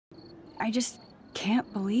I just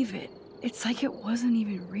can't believe it. It's like it wasn't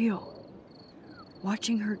even real.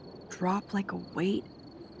 Watching her drop like a weight,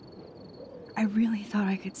 I really thought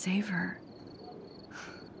I could save her.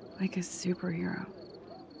 Like a superhero.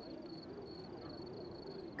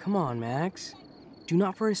 Come on, Max. Do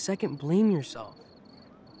not for a second blame yourself.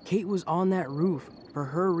 Kate was on that roof for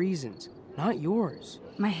her reasons, not yours.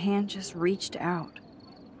 My hand just reached out.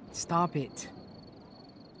 Stop it.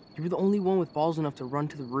 You were the only one with balls enough to run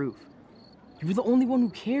to the roof. You were the only one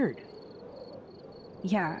who cared.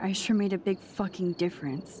 Yeah, I sure made a big fucking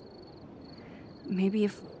difference. Maybe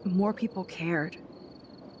if more people cared,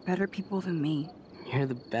 better people than me. You're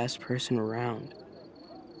the best person around.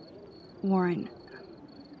 Warren,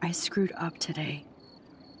 I screwed up today.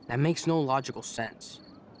 That makes no logical sense.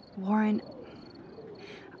 Warren,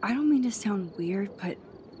 I don't mean to sound weird, but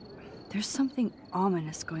there's something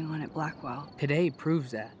ominous going on at Blackwell. Today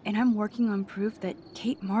proves that. And I'm working on proof that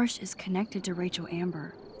Kate Marsh is connected to Rachel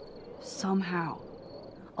Amber. Somehow.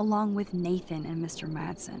 Along with Nathan and Mr.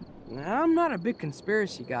 Madsen. I'm not a big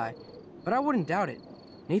conspiracy guy, but I wouldn't doubt it.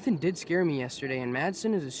 Nathan did scare me yesterday, and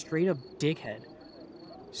Madsen is a straight-up dickhead.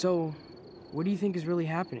 So, what do you think is really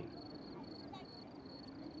happening?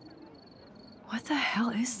 What the hell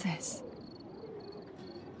is this?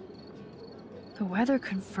 The weather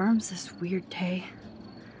confirms this weird day.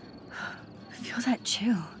 Feel that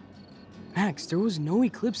chill. Max, there was no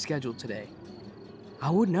eclipse scheduled today. I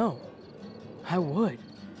would know. I would.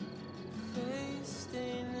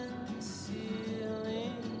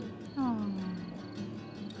 Oh.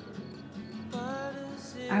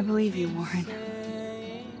 I believe you, Warren.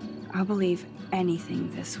 I'll believe anything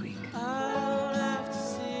this week.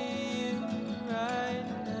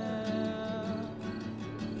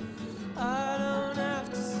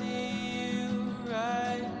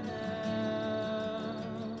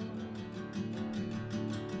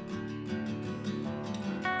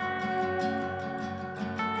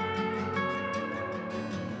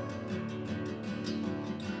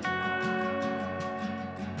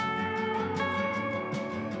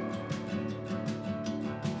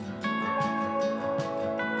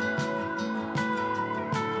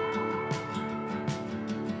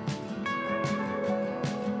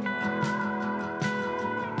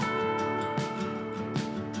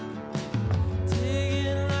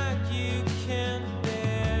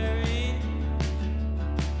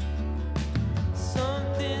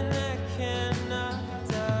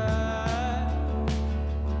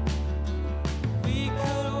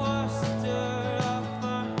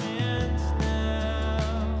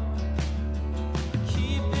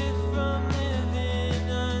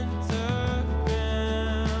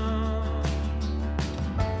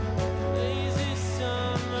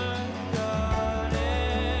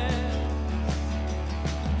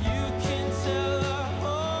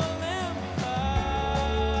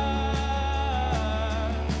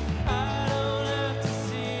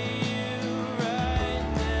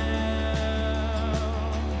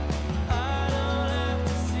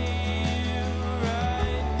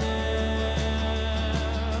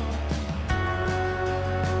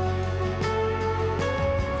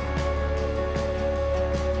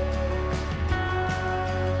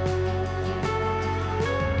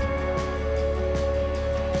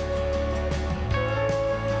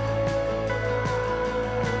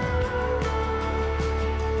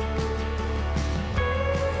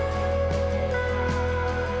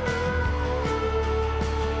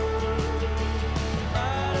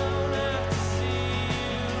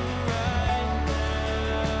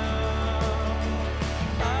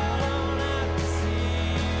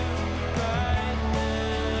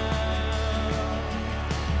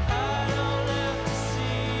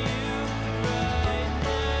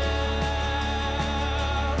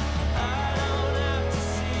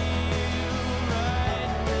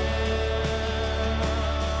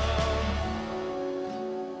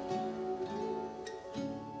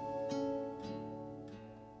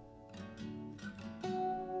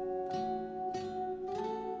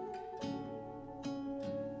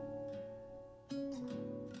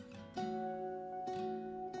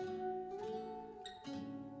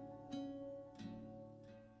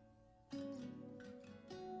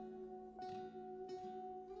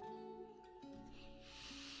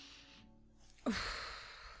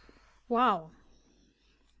 Wow.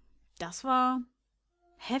 Das war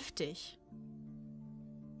heftig.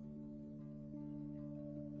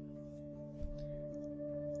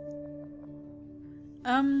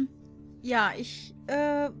 Ja, ich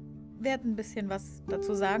werde ein bisschen was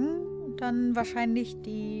dazu sagen und dann wahrscheinlich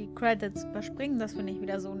die Credits überspringen, dass wir nicht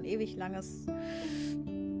wieder so ein ewig langes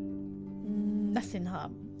Nothing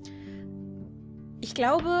haben. Ich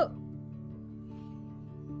glaube,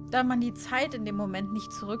 da man die Zeit in dem Moment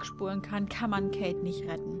nicht zurückspulen kann, kann man Kate nicht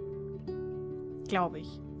retten. Glaube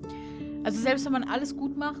ich. Also selbst wenn man alles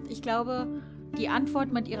gut macht, ich glaube, die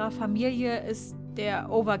Antwort mit ihrer Familie ist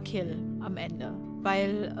der Overkill am Ende.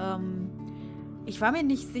 Weil ich war mir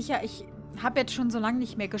nicht sicher, ich habe jetzt schon so lange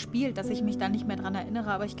nicht mehr gespielt, dass ich mich da nicht mehr dran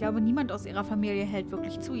erinnere, aber ich glaube, niemand aus ihrer Familie hält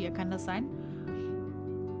wirklich zu ihr. Kann das sein?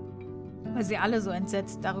 Weil sie alle so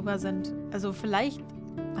entsetzt darüber sind. Also vielleicht,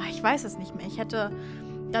 ich weiß es nicht mehr.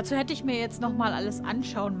 Dazu hätte ich mir jetzt nochmal alles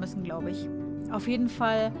anschauen müssen, glaube ich. Auf jeden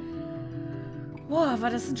Fall, war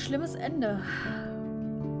das ein schlimmes Ende.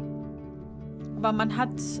 Aber man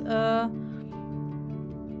hat,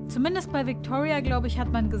 zumindest bei Victoria, glaube ich,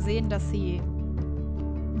 hat man gesehen, dass sie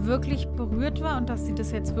wirklich berührt war und dass sie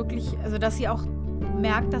das jetzt wirklich, also dass sie auch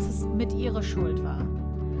merkt, dass es mit ihrer Schuld war.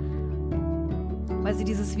 Weil sie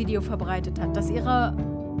dieses Video verbreitet hat. Dass ihre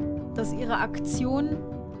Aktion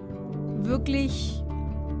wirklich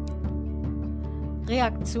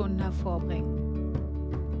Reaktionen hervorbringen.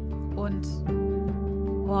 Und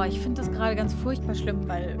ich finde das gerade ganz furchtbar schlimm,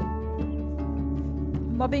 weil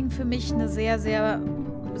Mobbing für mich eine sehr, sehr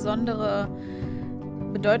besondere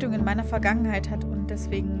Bedeutung in meiner Vergangenheit hat und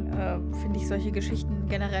deswegen finde ich solche Geschichten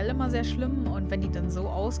generell immer sehr schlimm und wenn die dann so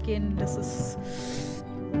ausgehen, das ist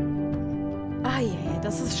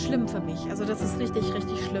das ist schlimm für mich. Also das ist richtig,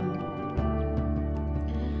 richtig schlimm.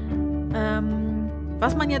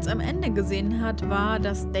 Was man jetzt am Ende gesehen hat, war,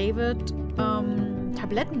 dass David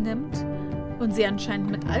Tabletten nimmt und sie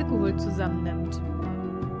anscheinend mit Alkohol zusammennimmt.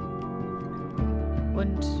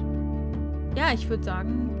 Und ja, ich würde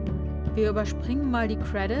sagen, wir überspringen mal die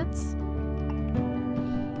Credits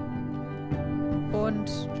und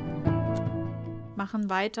machen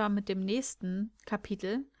weiter mit dem nächsten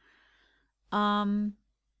Kapitel. Ja,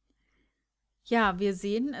 wir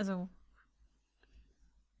sehen, also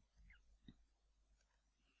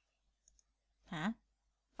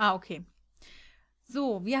okay.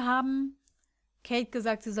 So, wir haben Kate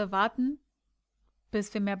gesagt, sie soll warten,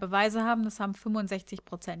 bis wir mehr Beweise haben. Das haben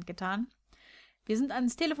 65% getan. Wir sind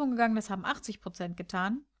ans Telefon gegangen, das haben 80%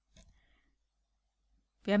 getan.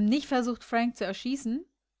 Wir haben nicht versucht, Frank zu erschießen.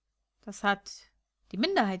 Das hat die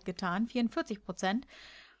Minderheit getan, 44%.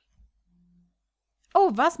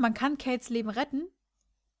 Oh, was? Man kann Kates Leben retten?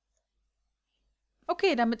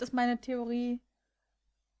 Okay, damit ist meine Theorie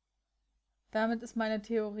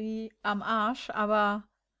am Arsch, aber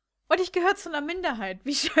und ich gehöre zu einer Minderheit.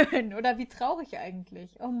 Wie schön oder wie traurig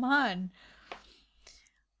eigentlich. Oh Mann.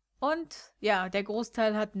 Und ja, der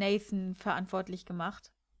Großteil hat Nathan verantwortlich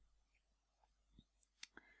gemacht.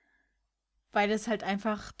 Weil es halt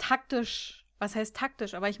einfach taktisch, was heißt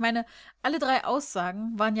taktisch? Aber ich meine, alle 3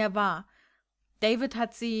 Aussagen waren ja wahr. David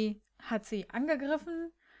hat sie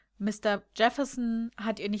angegriffen, Mr. Jefferson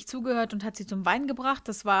hat ihr nicht zugehört und hat sie zum Weinen gebracht.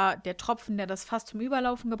 Das war der Tropfen, der das fast zum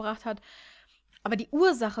Überlaufen gebracht hat. Aber die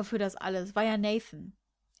Ursache für das alles war ja Nathan.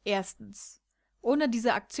 Erstens. Ohne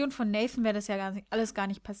diese Aktion von Nathan wäre das ja alles gar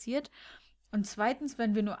nicht passiert. Und zweitens,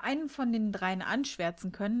 wenn wir nur einen von den 3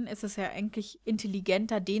 anschwärzen können, ist es ja eigentlich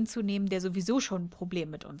intelligenter, den zu nehmen, der sowieso schon ein Problem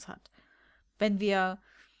mit uns hat. Wenn wir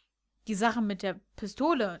die Sache mit der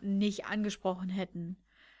Pistole nicht angesprochen hätten,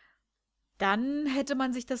 dann hätte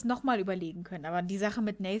man sich das nochmal überlegen können. Aber die Sache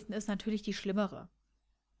mit Nathan ist natürlich die schlimmere.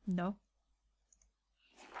 No?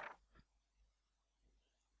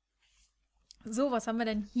 So, was haben wir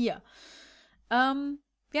denn hier? Wir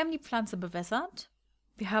haben die Pflanze bewässert.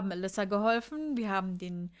 Wir haben Alyssa geholfen. Wir haben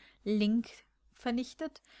den Link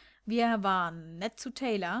vernichtet. Wir waren nett zu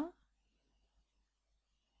Taylor.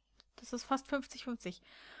 Das ist fast 50-50.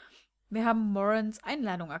 Wir haben Morans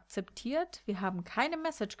Einladung akzeptiert. Wir haben keine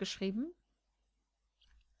Message geschrieben.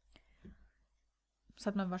 Das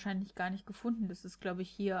hat man wahrscheinlich gar nicht gefunden. Das ist, glaube ich,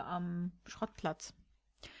 hier am Schrottplatz.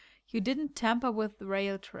 You didn't tamper with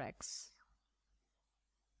rail tracks.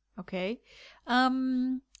 Okay.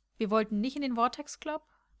 Wir wollten nicht in den Vortex Club,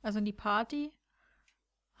 also in die Party.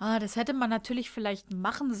 Das hätte man natürlich vielleicht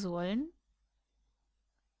machen sollen.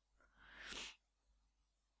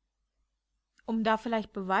 Um da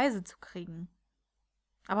vielleicht Beweise zu kriegen.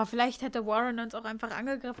 Aber vielleicht hätte Warren uns auch einfach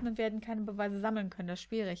angegriffen und wir hätten keine Beweise sammeln können. Das ist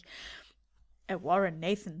schwierig.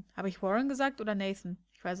 Nathan. Habe ich Warren gesagt oder Nathan?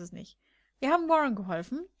 Ich weiß es nicht. Wir haben Warren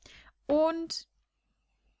geholfen. Und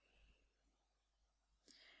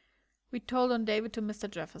we told on David to Mr.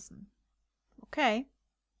 Jefferson. Okay.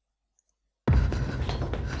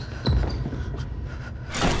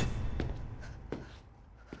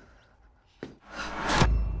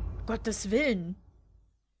 Gottes Willen.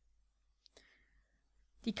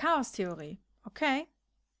 Die Chaos-Theorie. Okay.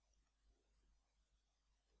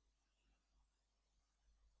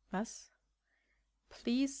 Was?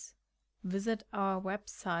 Please visit our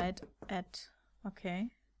website at... Okay.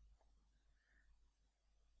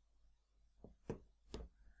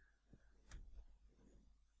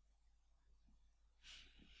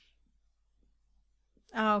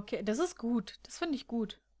 Ah, okay. Das ist gut. Das finde ich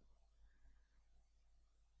gut.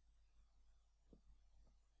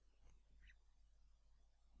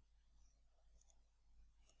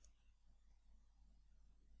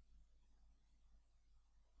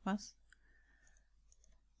 Was?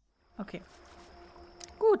 Okay.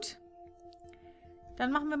 Gut.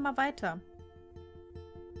 Dann machen wir mal weiter.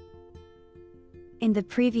 In the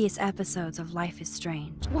previous episodes of Life is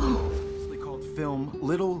Strange. It's called film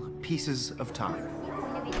Little Pieces of Time.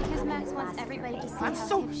 Because Max wants everybody to see I'm how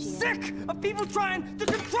so cute she is. sick of people trying to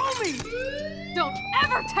control me! Don't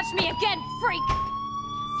ever touch me again, freak!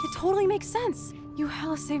 It totally makes sense. You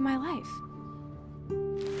hella saved my life.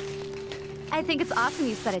 I think it's awesome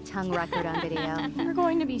you set a tongue record on video. You're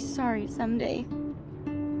going to be sorry someday.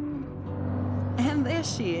 And there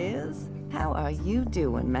she is. How are you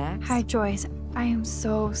doing, Max? Hi, Joyce. I am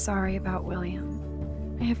so sorry about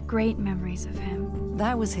William. I have great memories of him.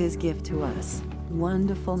 That was his gift to us.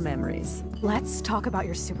 Wonderful memories. Let's talk about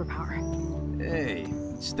your superpower. Hey,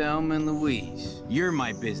 it's Thelma and Louise. You're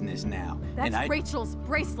my business now. That's Rachel's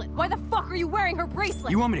bracelet. Why the fuck are you wearing her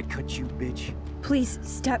bracelet? You want me to cut you, bitch? Please,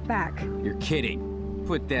 step back. You're kidding.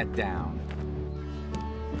 Put that down.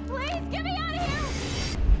 Please get me out of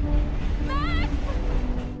here! Max!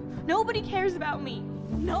 Nobody cares about me.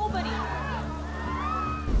 Nobody.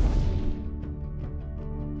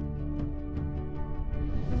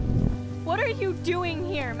 What are you doing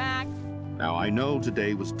here, Max? Now, I know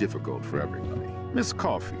today was difficult for everybody. Miss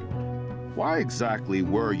Caulfield, why exactly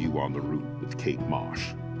were you on the route with Kate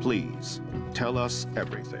Marsh? Please, tell us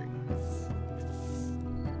everything.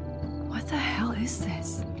 What the hell is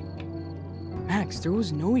this? Max, there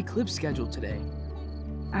was no eclipse scheduled today.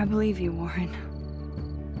 I believe you, Warren.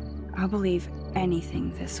 I'll believe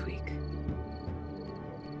anything this week.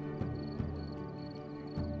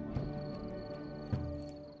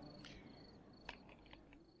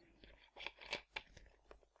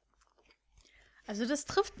 Also das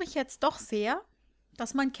trifft mich jetzt doch sehr,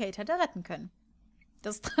 dass man Kate hätte retten können.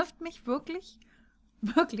 Das trifft mich wirklich,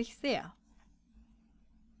 wirklich sehr.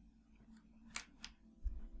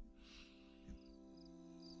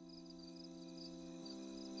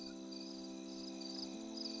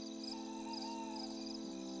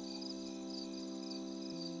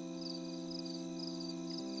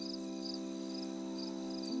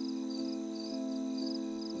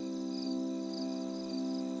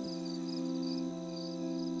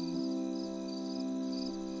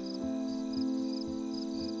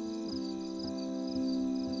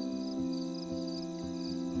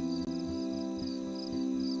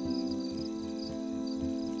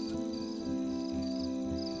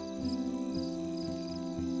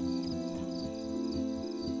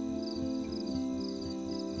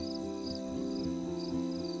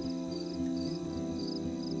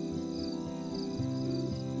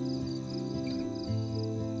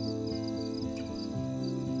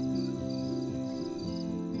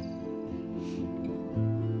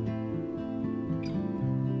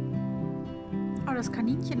 Oh, das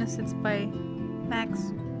Kaninchen ist jetzt bei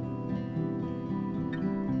Max.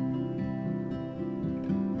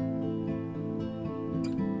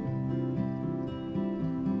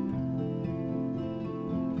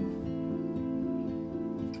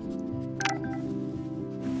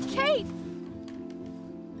 Kate!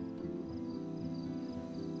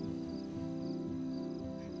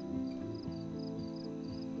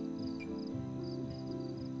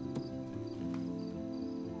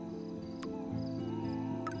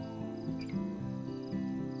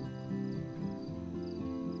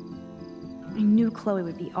 I knew Chloe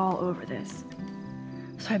would be all over this,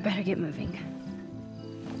 so I better get moving.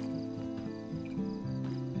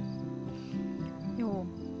 Jo.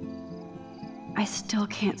 I still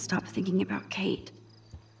can't stop thinking about Kate.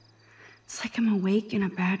 It's like I'm awake in a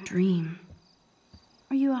bad dream.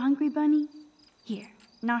 Are you a hungry bunny? Here,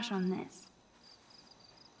 nosh on this.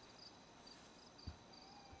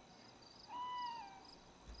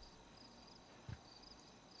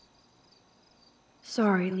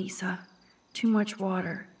 Sorry, Lisa. Too much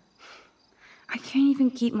water. I can't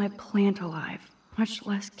even keep my plant alive, much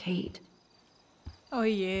less Kate. Oh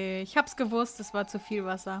je, ich hab's gewusst, es war zu viel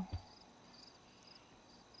Wasser.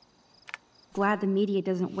 Glad the media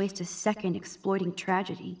doesn't waste a second exploiting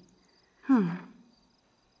tragedy.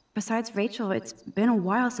 Besides Rachel, it's been a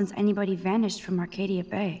while since anybody vanished from Arcadia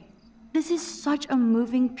Bay. This is such a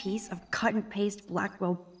moving piece of cut and paste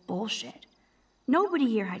Blackwell bullshit. Nobody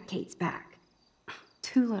here had Kate's back.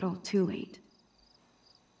 Too little, too late.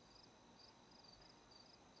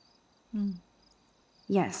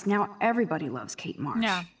 Yes, now everybody loves Kate Marsh.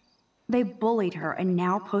 Ja. They bullied her and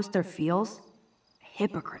now post their feels?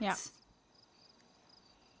 Hypocrites. Ja.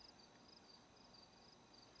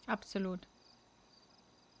 Absolut.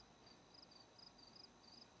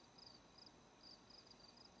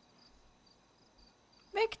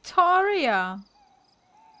 Victoria!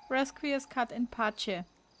 Rescue is cut in pace.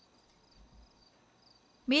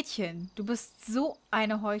 Mädchen, du bist so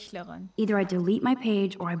eine Heuchlerin. Either I delete my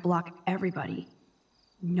page or I block everybody.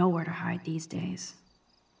 Nowhere to hide these days.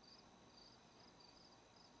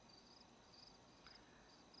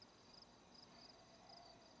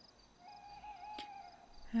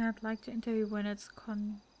 I'd like to interview when it's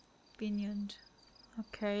convenient.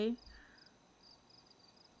 Okay.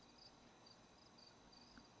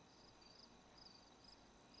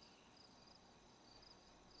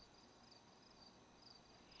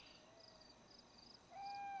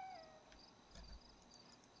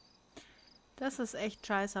 Das ist echt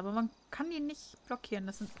scheiße, aber man kann die nicht blockieren.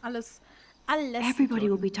 Das sind alles Everybody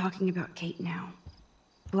will be talking about Kate now.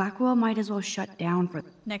 Blackwell might as well shut down for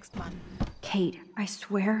next month. Kate, I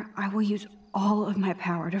swear I will use all of my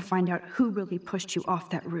power to find out who really pushed you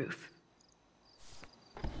off that roof.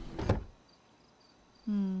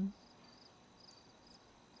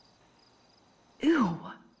 Ew.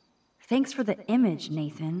 Thanks for the image,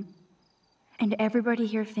 Nathan. And everybody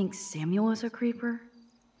here thinks Samuel is a creeper?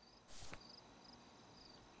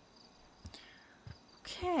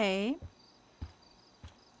 Okay.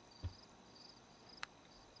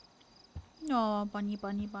 No, Bunny,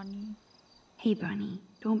 Bunny, Bunny. Hey, Bunny,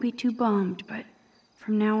 don't be too bummed, but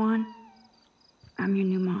from now on, I'm your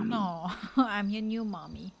new mommy. No, I'm your new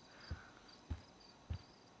mommy.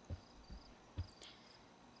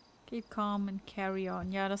 Keep calm and carry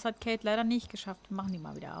on. Ja, das hat Kate leider nicht geschafft. Wir machen die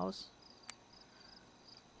mal wieder aus.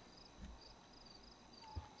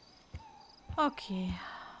 Okay.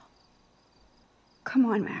 Come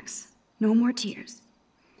on, Max. No more tears.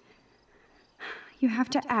 You have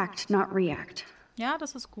to act, not react. Ja,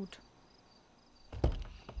 das ist gut.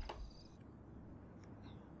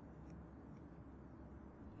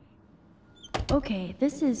 Okay,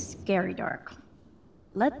 this is scary dark.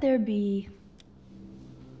 Let there be...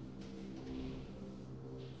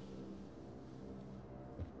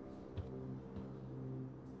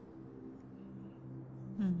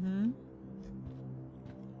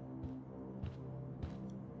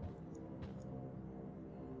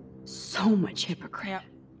 So much hypocrite. Ja.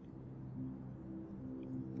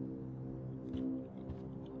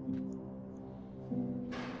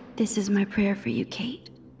 This is my prayer for you,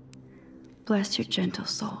 Kate. Bless your gentle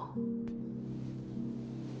soul.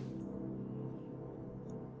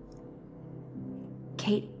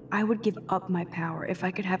 Kate, I would give up my power if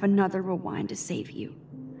I could have another rewind to save you.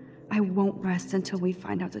 I won't rest until we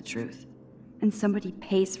find out the truth. And somebody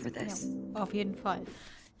pays for this. Ja, auf jeden Fall.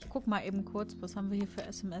 Ich guck mal eben kurz, was haben wir hier für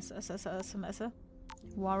SMS? SMS?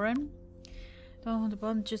 Warren. Don't want the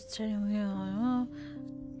button, just telling you.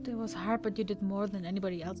 It was hard, but you did more than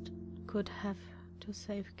anybody else could have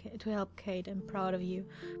to help Kate. I'm proud of you.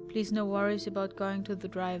 Please, no worries about going to the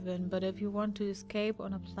drive-in, but if you want to escape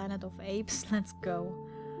on a planet of apes, let's go.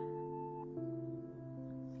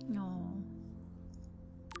 No.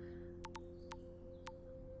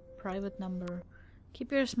 Private number.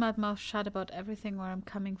 Keep your smart mouth shut about everything or I'm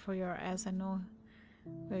coming for your ass. I know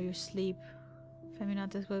where you sleep.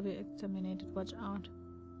 Feminatis will be exterminated. Watch out.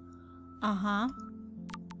 Uh-huh.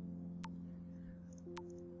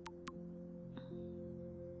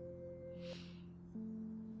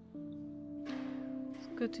 It's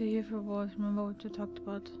good to hear your voice. Remember what you talked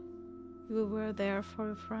about. You were there for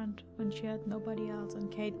your friend when she had nobody else and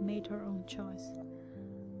Kate made her own choice.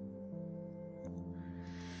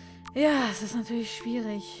 Ja, es ist natürlich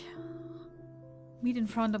schwierig. Meet in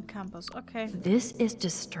front of campus. Okay. This is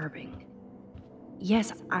disturbing.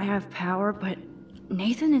 Yes, I have power, but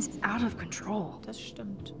Nathan is out of control. Das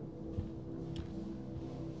stimmt.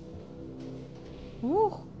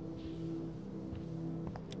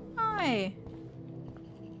 Hi.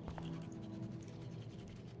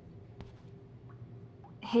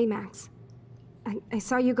 Hey, Max. I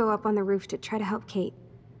saw you go up on the roof to try to help Kate.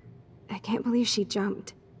 I can't believe she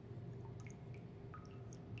jumped.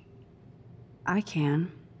 I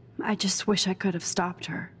can. I just wish I could have stopped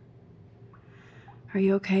her. Are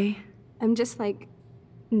you okay? I'm just, like,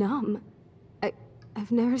 numb.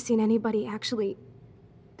 I've never seen anybody actually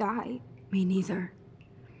die. Me neither.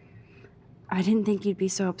 I didn't think you'd be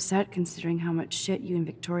so upset considering how much shit you and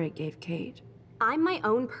Victoria gave Kate. I'm my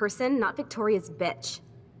own person, not Victoria's bitch.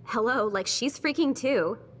 Hello, like she's freaking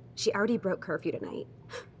too. She already broke curfew tonight.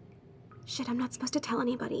 Shit, I'm not supposed to tell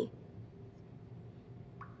anybody.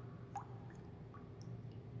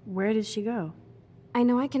 Where did she go? I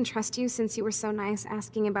know I can trust you since you were so nice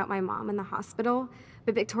asking about my mom in the hospital,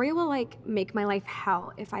 but Victoria will, like, make my life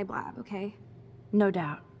hell if I blab, okay? No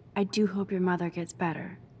doubt. I do hope your mother gets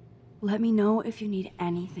better. Let me know if you need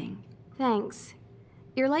anything. Thanks.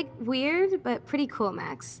 You're, like, weird, but pretty cool,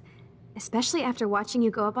 Max. Especially after watching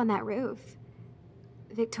you go up on that roof.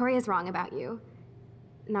 Victoria's wrong about you.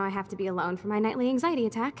 Now I have to be alone for my nightly anxiety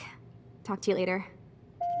attack. Talk to you later.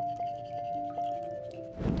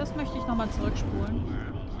 Das möchte ich nochmal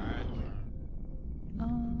zurückspulen.